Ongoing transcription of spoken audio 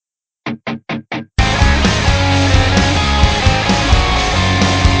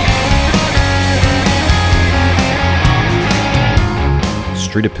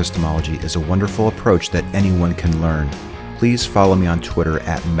street epistemology is a wonderful approach that anyone can learn. Please follow me on Twitter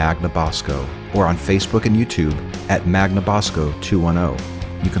at MagnaBosco or on Facebook and YouTube at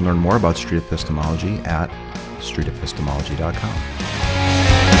MagnaBosco210. You can learn more about street epistemology at streetepistemology.com.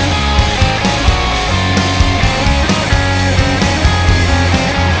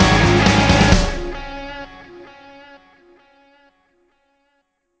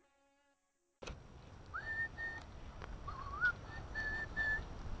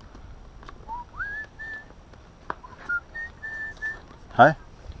 Hi.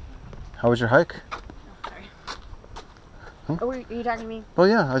 How was your hike? Oh, sorry. Oh, were you talking to me? Well,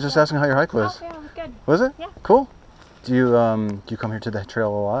 yeah. I was just asking how your hike was. Oh, yeah, it was good. Was it? Yeah. Cool. Do you come here to the trail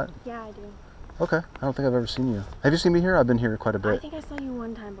a lot? Yeah, I do. Okay. I don't think I've ever seen you. Have you seen me here? I've been here quite a bit. I think I saw you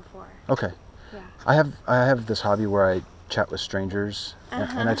one time before. Okay. Yeah. I have this hobby where I chat with strangers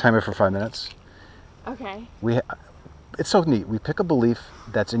and I time it for 5 minutes. Okay. It's so neat. We pick a belief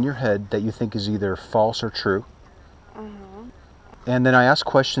that's in your head that you think is either false or true. And then I ask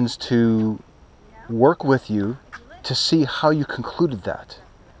questions to work with you to see how you concluded that.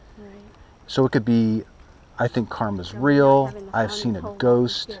 Right. So it could be, I think karma's real, I've seen a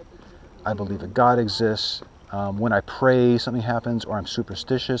ghost, I believe a God exists, when I pray something happens, or I'm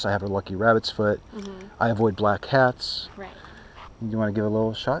superstitious, I have a lucky rabbit's foot, I avoid black cats. Right. You want to give a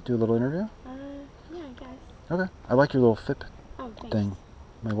little shot, do a little interview? Yeah, I guess. Okay. I like your little Fitbit thanks. thing.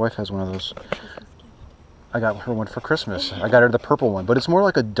 My wife has one of those. Christmas gift. I got her one for Christmas. I got her the purple one, but it's more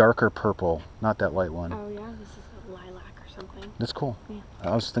like a darker purple, not that light one. Oh, yeah? This is a lilac or something. That's cool. Yeah.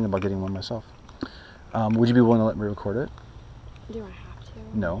 I was thinking about getting one myself. Would you be willing to let me record it? Do I have to?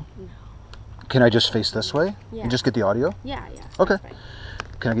 No. No. Can I just face this way? Yeah. And just get the audio? Yeah. Okay. That's fine.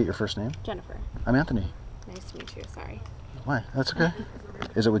 Can I get your first name? Jennifer. I'm Anthony. Nice to meet you. Sorry. Why? That's okay.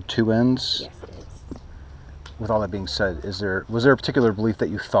 Is it with two N's? Yes, it is. With all that being said, was there a particular belief that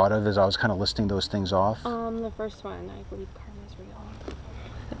you thought of as I was kind of listing those things off? The first one, I believe karma is real.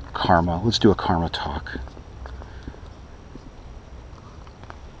 Karma. Let's do a karma talk.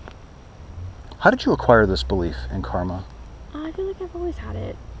 How did you acquire this belief in karma? I feel like I've always had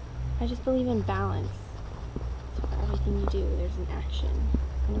it. I just believe in balance. So for everything you do, there's an action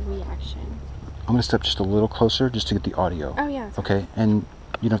and a reaction. I'm going to step just a little closer just to get the audio. Oh, yeah. Okay, and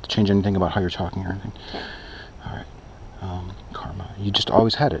you don't have to change anything about how you're talking or anything. Okay. All right. Karma. You just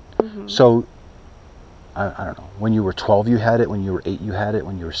always had it. Mm-hmm. So, I don't know. When you were 12, you had it. When you were 8, you had it.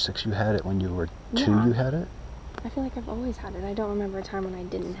 When you were 6, you had it. When you were 2, Yeah. you had it. I feel like I've always had it. I don't remember a time when I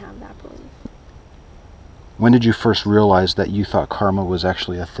didn't have that belief. When did you first realize that you thought karma was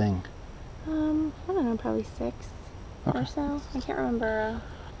actually a thing? I don't know, probably 6 or so. I can't remember an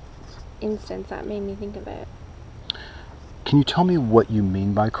instance that made me think of it. Can you tell me what you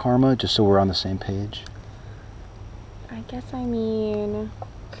mean by karma, just so we're on the same page? I guess I mean...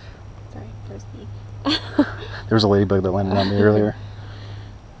 Sorry, there's me. There was a ladybug that landed on me earlier.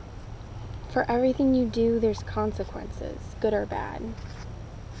 For everything you do, there's consequences, good or bad.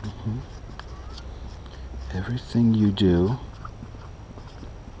 Mm-hmm. Everything you do...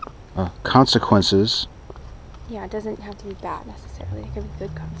 consequences. Yeah, it doesn't have to be bad necessarily. It could be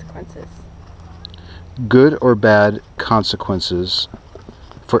good consequences. Good or bad consequences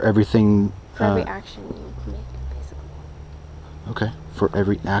for everything... For every action you make, basically. Okay, for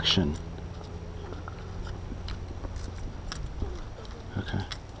every action. Okay.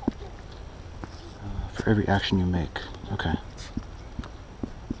 For every action you make. Okay.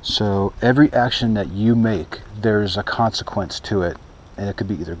 So every action that you make, there's a consequence to it, and it could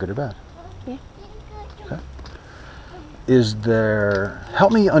be either good or bad. Yeah. Okay.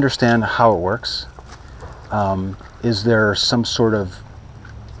 Help me understand how it works. Is there some sort of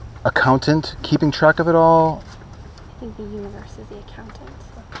accountant keeping track of it all? I think the universe is the accountant.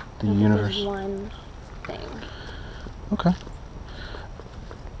 The I don't universe. think there's one thing. Okay.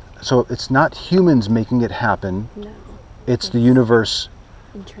 So it's not humans making it happen. No. It's the universe.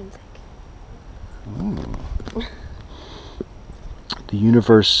 Intrinsic. Ooh. The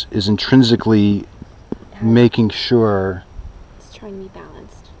universe is intrinsically making sure. It's trying to be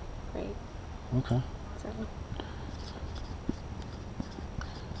balanced, right? Okay. So.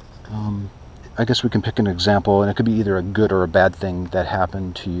 I guess we can pick an example, and it could be either a good or a bad thing that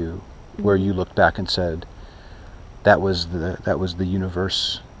happened to you, where you looked back and said, that was the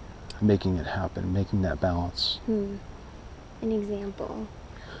universe making it happen, making that balance. An example.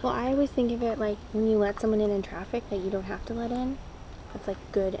 Well, I always think of it like when you let someone in traffic that you don't have to let in. That's like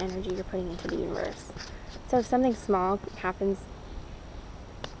good energy you're putting into the universe. So if something small happens,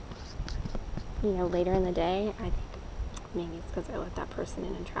 later in the day, I think maybe it's because I let that person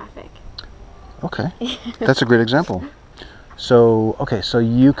in traffic. Okay, that's a great example. So, okay, so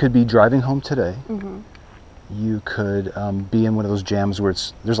you could be driving home today. Mm-hmm. You could be in one of those jams where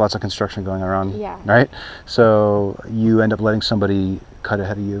there's lots of construction going around, Yeah. right? So you end up letting somebody cut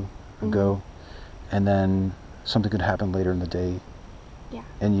ahead of you and go, and then something could happen later in the day. Yeah.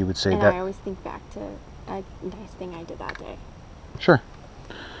 And you would say and that... I always think back to a nice thing I did that day. Sure.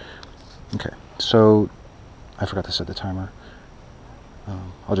 Okay, so I forgot to set the timer.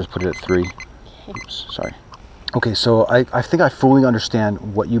 I'll just put it at 3. Okay. Oops, sorry. Okay, so I think I fully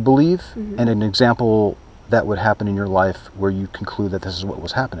understand what you believe, and an example that would happen in your life where you conclude that this is what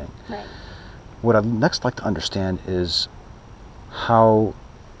was happening. Right. What I'd next like to understand is how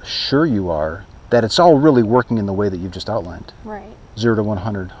sure you are that it's all really working in the way that you've just outlined. Right. 0 to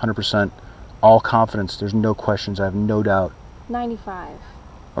 100, 100%, all confidence, there's no questions, I have no doubt. 95.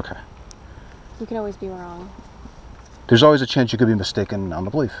 Okay. You can always be wrong. There's always a chance you could be mistaken on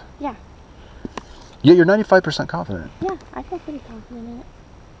the belief. Yeah. Yet you're 95% confident. Yeah, I feel pretty confident in it.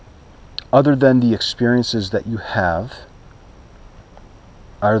 Other than the experiences that you have,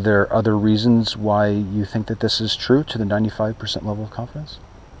 are there other reasons why you think that this is true to the 95% level of confidence?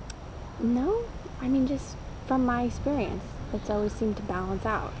 No, I mean, just from my experience, it's always seemed to balance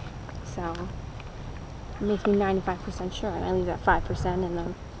out. So it makes me 95% sure, and I leave that 5% in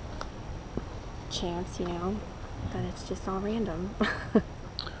the chance, that it's just all random.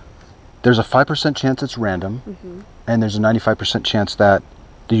 There's a 5% chance it's random, and there's a 95% chance that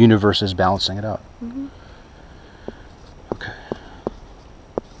the universe is balancing it out. Okay.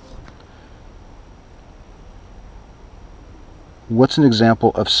 What's an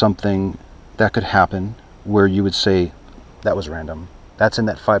example of something that could happen where you would say that was random? That's in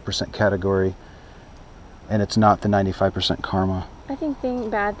that 5% category, and it's not the 95% karma. I think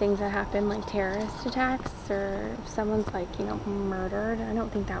bad things that happen, like terrorist attacks, or if someone's murdered, I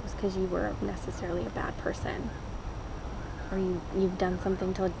don't think that was because you were necessarily a bad person, or you've done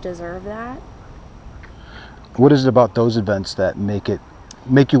something to deserve that. What is it about those events that make you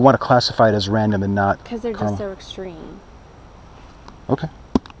want to classify it as random and not Because they're karma? just so extreme. Okay.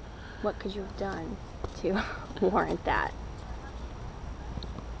 What could you have done to warrant that?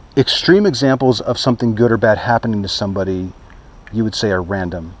 Extreme examples of something good or bad happening to somebody, you would say, are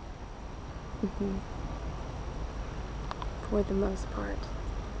random. For the most part.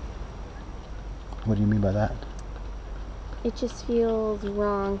 What do you mean by that? It just feels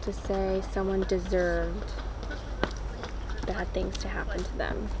wrong to say someone deserved bad things to happen to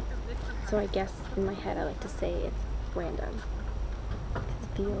them. So I guess in my head I like to say it's random.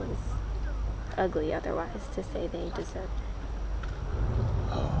 It feels ugly otherwise to say they deserved it.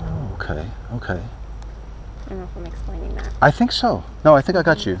 Oh, okay. I don't know if I'm explaining that. I think so. No, I think I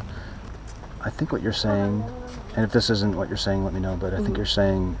got you. I think what you're saying, and if this isn't what you're saying, let me know, but I think you're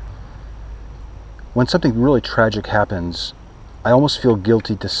saying when something really tragic happens, I almost feel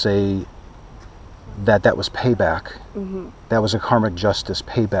guilty to say that was payback. That was a karmic justice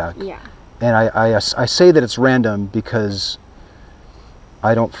payback. Yeah. And I say that it's random because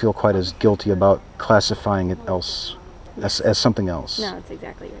I don't feel quite as guilty about classifying it as something else. No, it's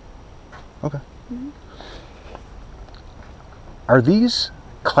exactly right. Okay. Are these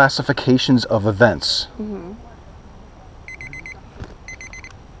classifications of events?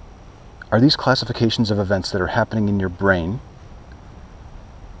 Are these classifications of events that are happening in your brain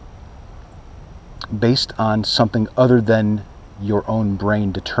based on something other than your own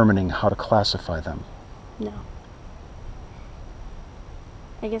brain determining how to classify them? No.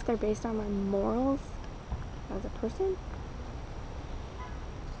 I guess they're based on my morals as a person.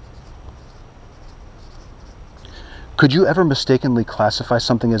 Could you ever mistakenly classify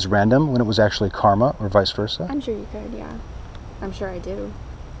something as random when it was actually karma, or vice versa? I'm sure you could, yeah. I'm sure I do.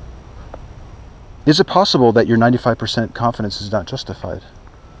 Is it possible that your 95% confidence is not justified?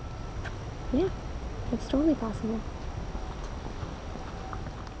 Yeah, it's totally possible.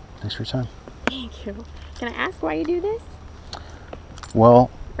 Thanks for your time. Thank you. Can I ask why you do this? Well,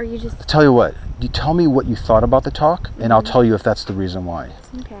 Or you just... tell you what, you tell me what you thought about the talk, and I'll tell you if that's the reason why.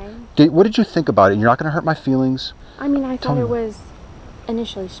 Okay. What did you think about it? You're not going to hurt my feelings. I mean, I Tell thought me it what. was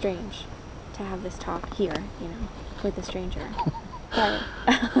initially strange to have this talk here, with a stranger. But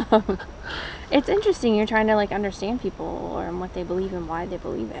it's interesting. You're trying to understand people and what they believe and why they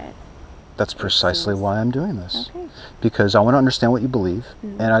believe it. That's precisely why I'm doing this. Okay. Because I want to understand what you believe,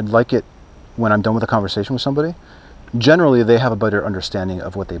 and I'd like it when I'm done with a conversation with somebody. Generally, they have a better understanding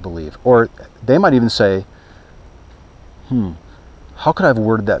of what they believe. Or they might even say, how could I have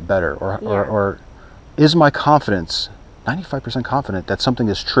worded that better? Or is my confidence, 95% confident that something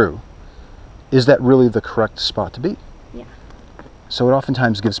is true, is that really the correct spot to be? Yeah. So it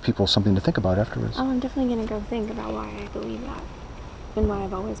oftentimes gives people something to think about afterwards. Oh, I'm definitely going to go think about why I believe that. And why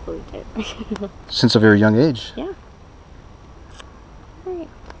I've always believed it. Since a very young age. Yeah. All right.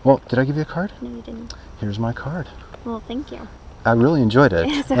 Well, did I give you a card? No, you didn't. Here's my card. Well, thank you. I really enjoyed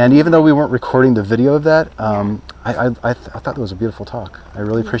it. So And even though we weren't recording the video of that, Yeah. I thought that was a beautiful talk. I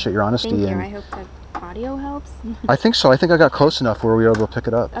really appreciate your honesty. Thank you. And I hope the audio helps. I think so. I think I got close enough where we were able to pick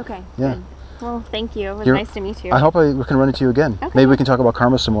it up. Okay, Yeah. good. Well, thank you. It was nice to meet you. I hope we can run into you again. Okay. Maybe we can talk about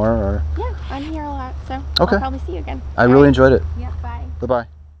karma some more. Or Yeah, I'm here a lot, so Okay. I'll probably see you again. I really enjoyed it. Yeah, bye. Bye-bye.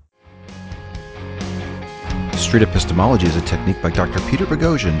 Street epistemology is a technique by Dr. Peter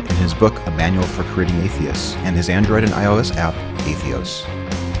Boghossian in his book A Manual for Creating Atheists and his Android and iOS app, Atheos.